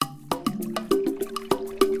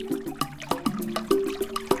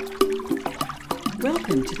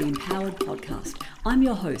Welcome to the Empowered Podcast. I'm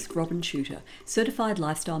your host, Robin Shooter, certified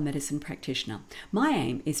lifestyle medicine practitioner. My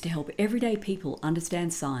aim is to help everyday people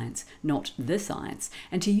understand science, not the science,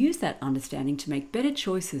 and to use that understanding to make better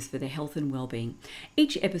choices for their health and well-being.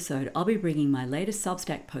 Each episode, I'll be bringing my latest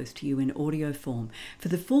Substack post to you in audio form. For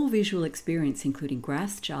the full visual experience, including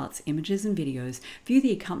graphs, charts, images, and videos, view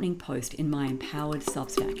the accompanying post in my Empowered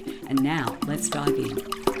Substack. And now, let's dive in.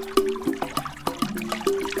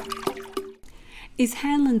 Is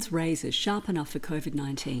Hanlon's razor sharp enough for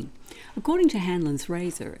COVID-19? According to Hanlon's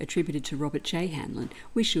razor, attributed to Robert J. Hanlon,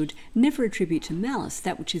 we should never attribute to malice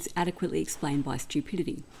that which is adequately explained by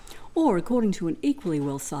stupidity. Or, according to an equally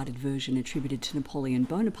well-cited version attributed to Napoleon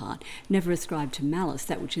Bonaparte, never ascribe to malice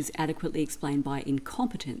that which is adequately explained by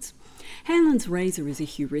incompetence. Hanlon's razor is a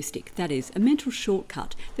heuristic, that is, a mental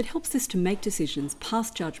shortcut that helps us to make decisions,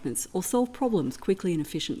 pass judgments, or solve problems quickly and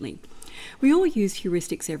efficiently. We all use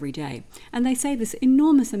heuristics every day, and they save us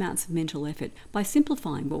enormous amounts of mental effort by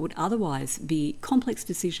simplifying what would otherwise be complex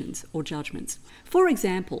decisions or judgments. For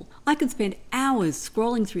example, I could spend hours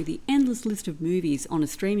scrolling through the endless list of movies on a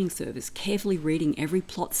streaming service, carefully reading every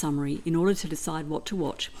plot summary in order to decide what to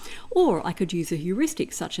watch. Or I could use a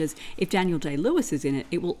heuristic such as, if Daniel Day-Lewis is in it,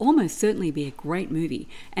 it will almost certainly be a great movie,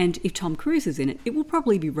 and if Tom Cruise is in it, it will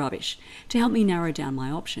probably be rubbish, to help me narrow down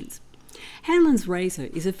my options. Hanlon's razor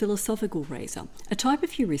is a philosophical razor, a type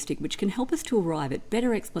of heuristic which can help us to arrive at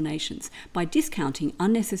better explanations by discounting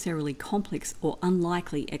unnecessarily complex or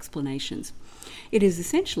unlikely explanations. It is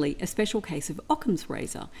essentially a special case of Occam's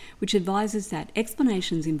razor, which advises that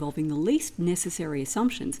explanations involving the least necessary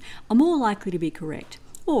assumptions are more likely to be correct,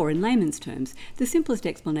 or in layman's terms, the simplest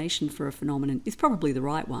explanation for a phenomenon is probably the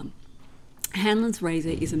right one. Hanlon's razor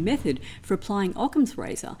is a method for applying Occam's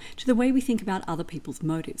razor to the way we think about other people's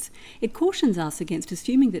motives. It cautions us against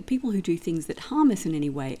assuming that people who do things that harm us in any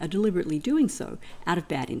way are deliberately doing so out of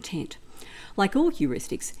bad intent. Like all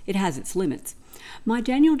heuristics, it has its limits. My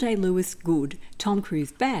Daniel Day-Lewis good, Tom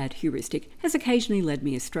Cruise bad heuristic has occasionally led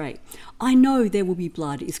me astray. I know There Will Be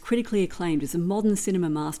Blood is critically acclaimed as a modern cinema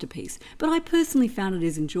masterpiece, but I personally found it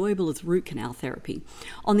as enjoyable as root canal therapy.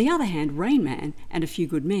 On the other hand, Rain Man and A Few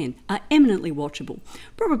Good Men are eminently watchable,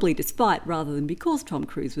 probably despite rather than because Tom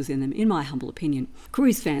Cruise was in them, in my humble opinion.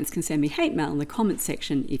 Cruise fans can send me hate mail in the comments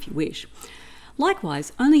section if you wish.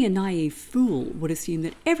 Likewise, only a naive fool would assume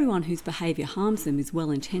that everyone whose behaviour harms them is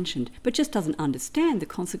well-intentioned, but just doesn't understand the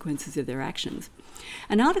consequences of their actions.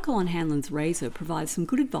 An article on Hanlon's razor provides some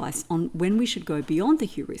good advice on when we should go beyond the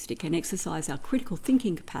heuristic and exercise our critical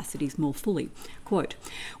thinking capacities more fully. Quote,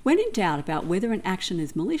 when in doubt about whether an action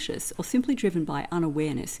is malicious or simply driven by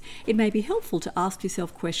unawareness, it may be helpful to ask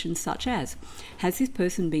yourself questions such as, has this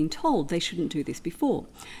person been told they shouldn't do this before?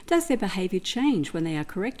 Does their behaviour change when they are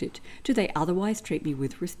corrected? Do they otherwise treat me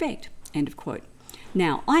with respect? End of quote.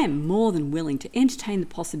 Now, I am more than willing to entertain the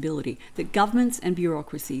possibility that governments and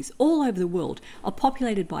bureaucracies all over the world are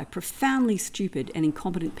populated by profoundly stupid and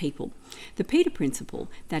incompetent people. The Peter Principle,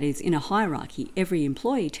 that is, in a hierarchy, every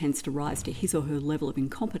employee tends to rise to his or her level of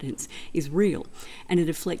incompetence, is real, and it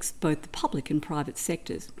afflicts both the public and private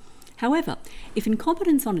sectors. However, if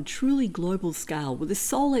incompetence on a truly global scale were the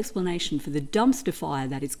sole explanation for the dumpster fire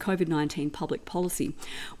that is COVID-19 public policy,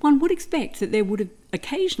 one would expect that there would have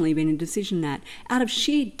occasionally been a decision that, out of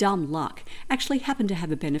sheer dumb luck, actually happened to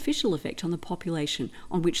have a beneficial effect on the population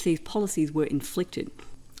on which these policies were inflicted.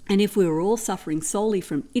 And if we were all suffering solely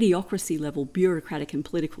from idiocracy-level bureaucratic and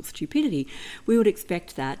political stupidity, we would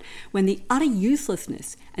expect that, when the utter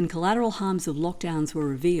uselessness and collateral harms of lockdowns were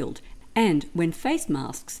revealed, and when face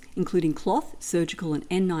masks, including cloth, surgical and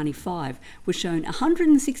N95, were shown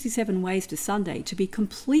 167 ways to Sunday to be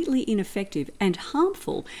completely ineffective and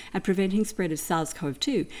harmful at preventing spread of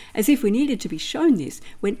SARS-CoV-2, as if we needed to be shown this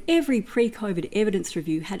when every pre-COVID evidence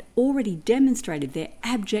review had already demonstrated their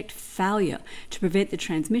abject failure to prevent the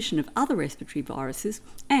transmission of other respiratory viruses,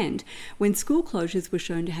 and when school closures were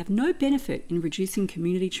shown to have no benefit in reducing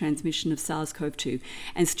community transmission of SARS-CoV-2,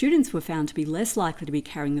 and students were found to be less likely to be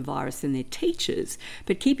carrying the virus than their teachers,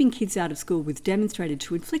 but keeping kids out of school was demonstrated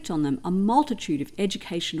to inflict on them a multitude of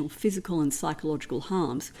educational, physical and psychological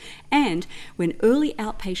harms, and when early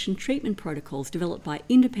outpatient treatment protocols developed by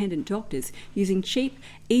independent doctors using cheap,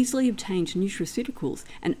 easily obtained nutraceuticals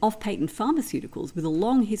and off-patent pharmaceuticals with a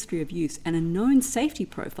long history of use and a known safety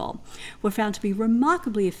profile were found to be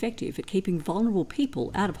remarkably effective at keeping vulnerable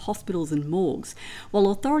people out of hospitals and morgues, while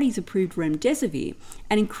authorities approved remdesivir,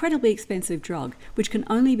 an incredibly expensive drug which can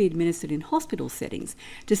only be administered in hospital settings,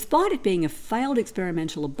 despite it being a failed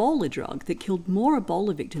experimental Ebola drug that killed more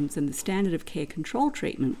Ebola victims than the standard of care control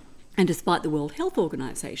treatment. And despite the World Health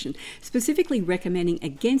Organization specifically recommending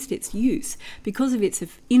against its use because of its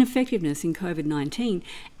ineffectiveness in COVID-19,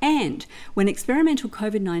 and when experimental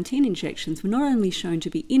COVID-19 injections were not only shown to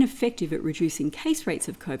be ineffective at reducing case rates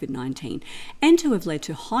of COVID-19 and to have led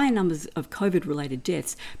to higher numbers of COVID-related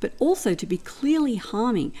deaths, but also to be clearly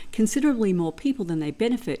harming considerably more people than they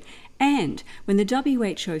benefit, and when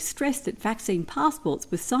the WHO stressed that vaccine passports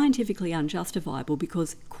were scientifically unjustifiable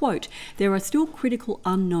because, quote, there are still critical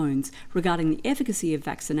unknowns regarding the efficacy of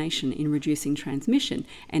vaccination in reducing transmission,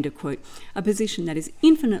 end of quote, a position that is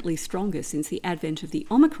infinitely stronger since the advent of the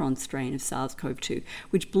Omicron strain of SARS-CoV-2,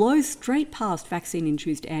 which blows straight past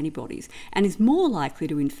vaccine-induced antibodies and is more likely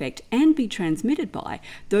to infect and be transmitted by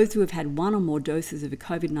those who have had one or more doses of a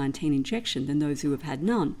COVID-19 injection than those who have had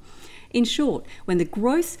none. In short, when the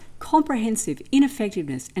gross, comprehensive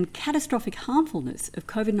ineffectiveness and catastrophic harmfulness of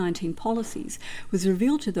COVID-19 policies was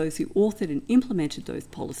revealed to those who authored and implemented those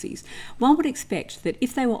policies, one would expect that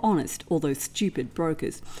if they were honest, all those stupid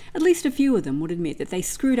brokers, at least a few of them would admit that they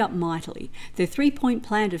screwed up mightily. Their three-point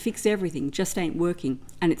plan to fix everything just ain't working,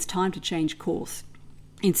 and it's time to change course.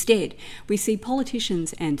 Instead, we see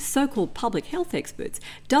politicians and so-called public health experts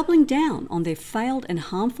doubling down on their failed and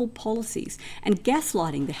harmful policies and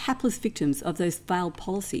gaslighting the hapless victims of those failed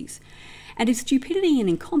policies. And if stupidity and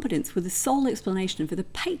incompetence were the sole explanation for the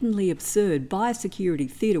patently absurd biosecurity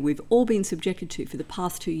theatre we've all been subjected to for the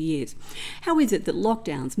past 2 years, how is it that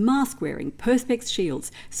lockdowns, mask-wearing, perspex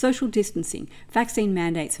shields, social distancing, vaccine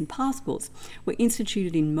mandates and passports were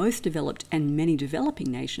instituted in most developed and many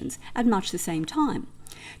developing nations at much the same time?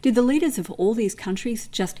 Did the leaders of all these countries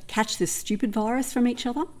just catch this stupid virus from each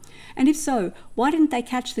other? And if so, why didn't they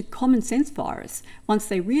catch the common sense virus once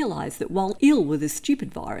they realised that while ill with the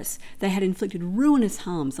stupid virus, they had inflicted ruinous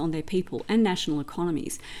harms on their people and national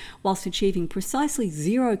economies, whilst achieving precisely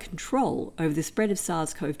zero control over the spread of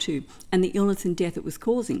SARS-CoV-2 and the illness and death it was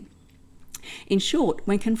causing? In short,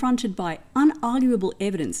 when confronted by unarguable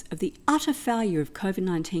evidence of the utter failure of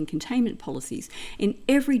COVID-19 containment policies in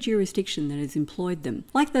every jurisdiction that has employed them,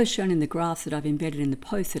 like those shown in the graphs that I've embedded in the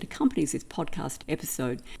post that accompanies this podcast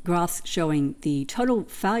episode, graphs showing the total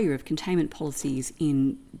failure of containment policies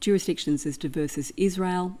in jurisdictions as diverse as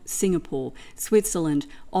Israel, Singapore, Switzerland,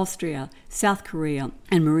 Austria, South Korea,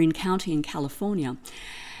 and Marin County in California.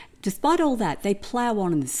 Despite all that, they plough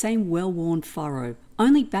on in the same well-worn furrow,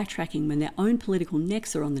 only backtracking when their own political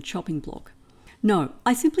necks are on the chopping block. No,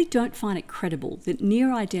 I simply don't find it credible that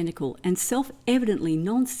near-identical and self-evidently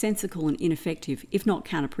nonsensical and ineffective, if not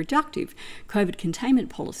counterproductive, COVID containment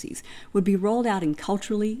policies would be rolled out in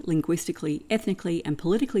culturally, linguistically, ethnically and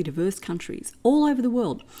politically diverse countries all over the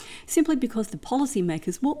world, simply because the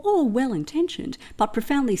policymakers were all well-intentioned but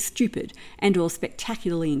profoundly stupid and or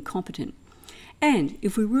spectacularly incompetent. And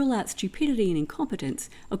if we rule out stupidity and incompetence,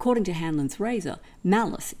 according to Hanlon's razor,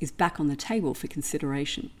 malice is back on the table for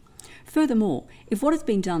consideration. Furthermore, if what has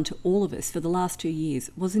been done to all of us for the last 2 years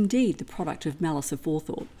was indeed the product of malice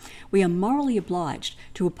aforethought, we are morally obliged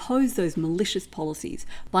to oppose those malicious policies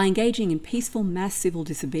by engaging in peaceful mass civil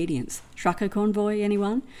disobedience, trucker convoy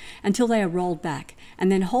anyone, until they are rolled back,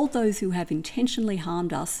 and then hold those who have intentionally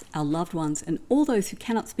harmed us, our loved ones, and all those who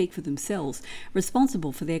cannot speak for themselves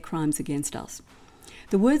responsible for their crimes against us.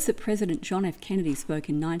 The words that President John F. Kennedy spoke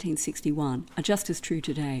in 1961 are just as true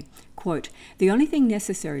today. Quote, "The only thing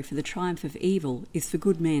necessary for the triumph of evil is for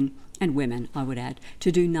good men, and women, I would add,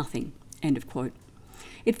 to do nothing." End of quote.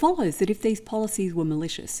 It follows that if these policies were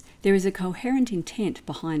malicious, there is a coherent intent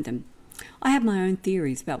behind them. I have my own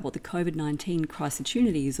theories about what the COVID-19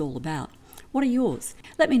 crisistunity is all about. What are yours?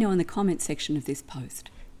 Let me know in the comments section of this post.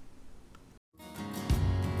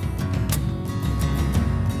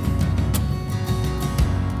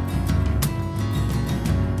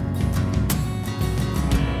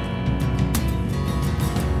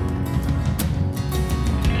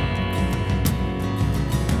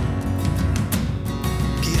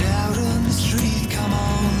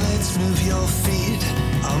 Move your feet.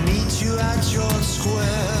 I'll meet you at George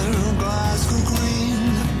Square, Glasgow Green.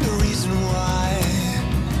 The reason why,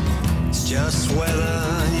 it's just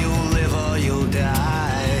whether you'll live or you'll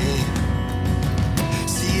die.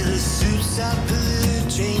 See the suits that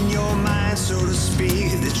polluting your mind, so to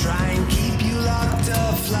speak. They try and keep you locked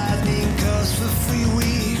up, flattening curves for 3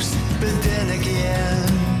 weeks. But then again,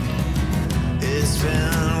 it's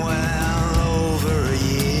been well over a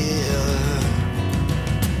year.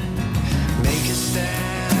 Make a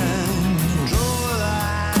stand, draw a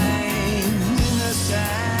line in the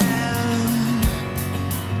sand.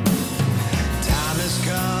 Time has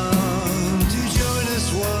come to join us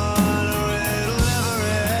one, or it'll never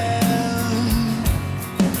end.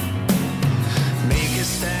 Make a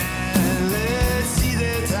stand.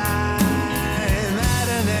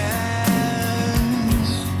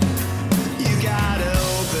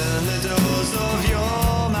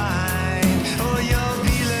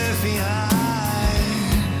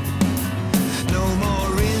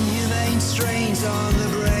 stains on the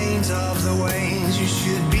brains of the wains. You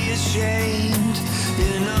should be ashamed,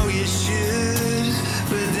 you know you should,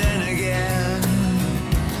 but then again,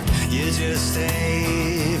 you just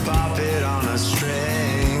a puppet on a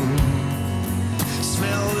string.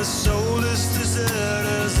 Smell the soulless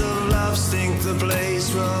deserters of love stink the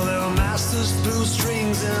place. Well, their masters pull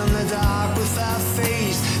strings in the dark without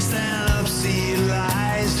face. Stand up, see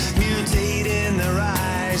lies, mutate in their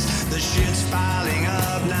eyes. The shit's piling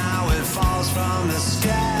up now, it falls from the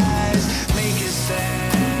skies. Make a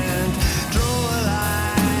stand, draw a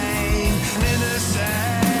line in the sand.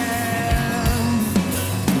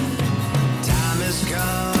 Time has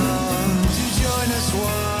come to join us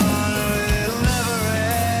one, or it'll never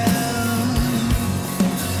end.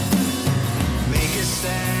 Make a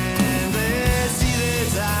stand, let's see the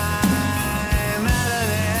time at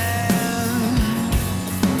an end.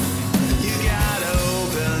 You gotta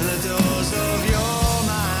open the doors of your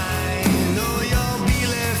mind, or you'll be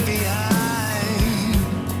left behind.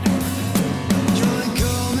 Join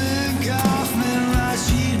Coleman, Kaufman,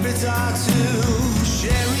 Rashid, Bitatu,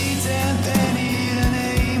 Sherry, Tenpenny, to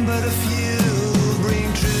name but a few. Bring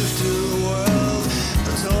truth to the world,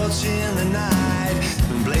 a torch in the night,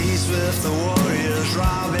 and blaze with the warriors,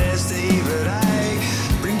 Roberts, David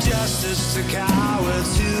Icke. Bring justice to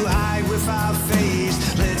cowards who hide without face.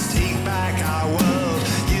 Let's take back our world,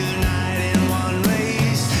 unite in one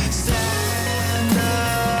race. Stand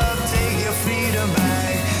up, take your freedom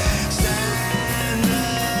back. Stand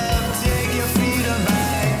up, take your freedom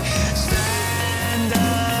back. Stand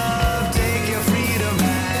up, take your freedom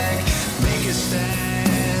back. Make a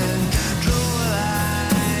stand, draw a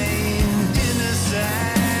line in the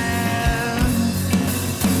sand.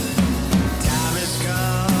 Time has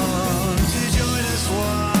come to join us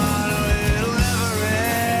one, or it'll never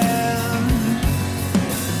end.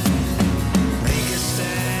 Make a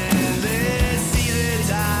stand, let's see the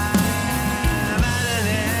time at an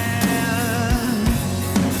end.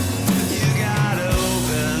 You gotta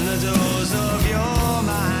open the doors of your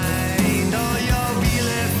mind, or you'll be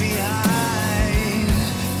left behind.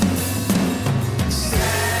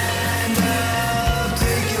 Stand up,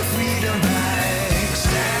 take your freedom back.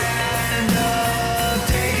 Stand up,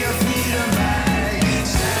 take your freedom back.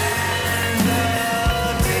 Stand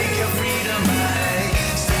up, take your freedom back.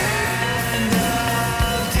 Stand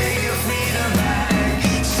up, take your freedom back.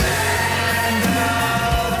 Stand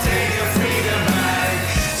up, take your freedom back.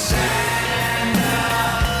 Stand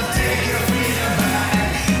up, take your freedom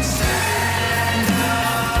back. Stand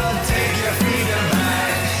up, take your freedom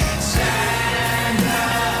back. Stand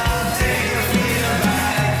up, take your freedom back.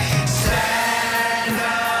 Stand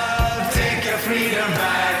up, take your freedom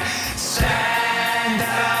back. Stand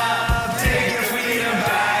up, take your freedom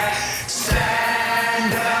back.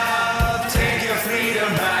 Stand up, take your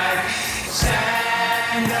freedom back.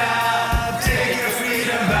 Stand up, take your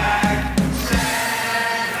freedom back.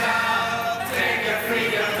 Stand up, take your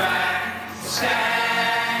freedom back.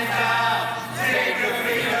 Stand up, take your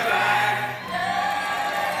freedom back.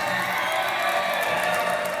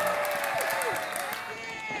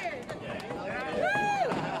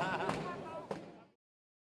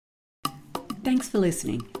 Thanks for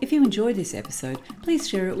listening. If you enjoyed this episode, please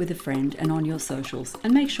share it with a friend and on your socials,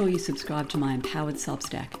 and make sure you subscribe to my Empowered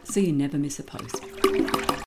Substack so you never miss a post.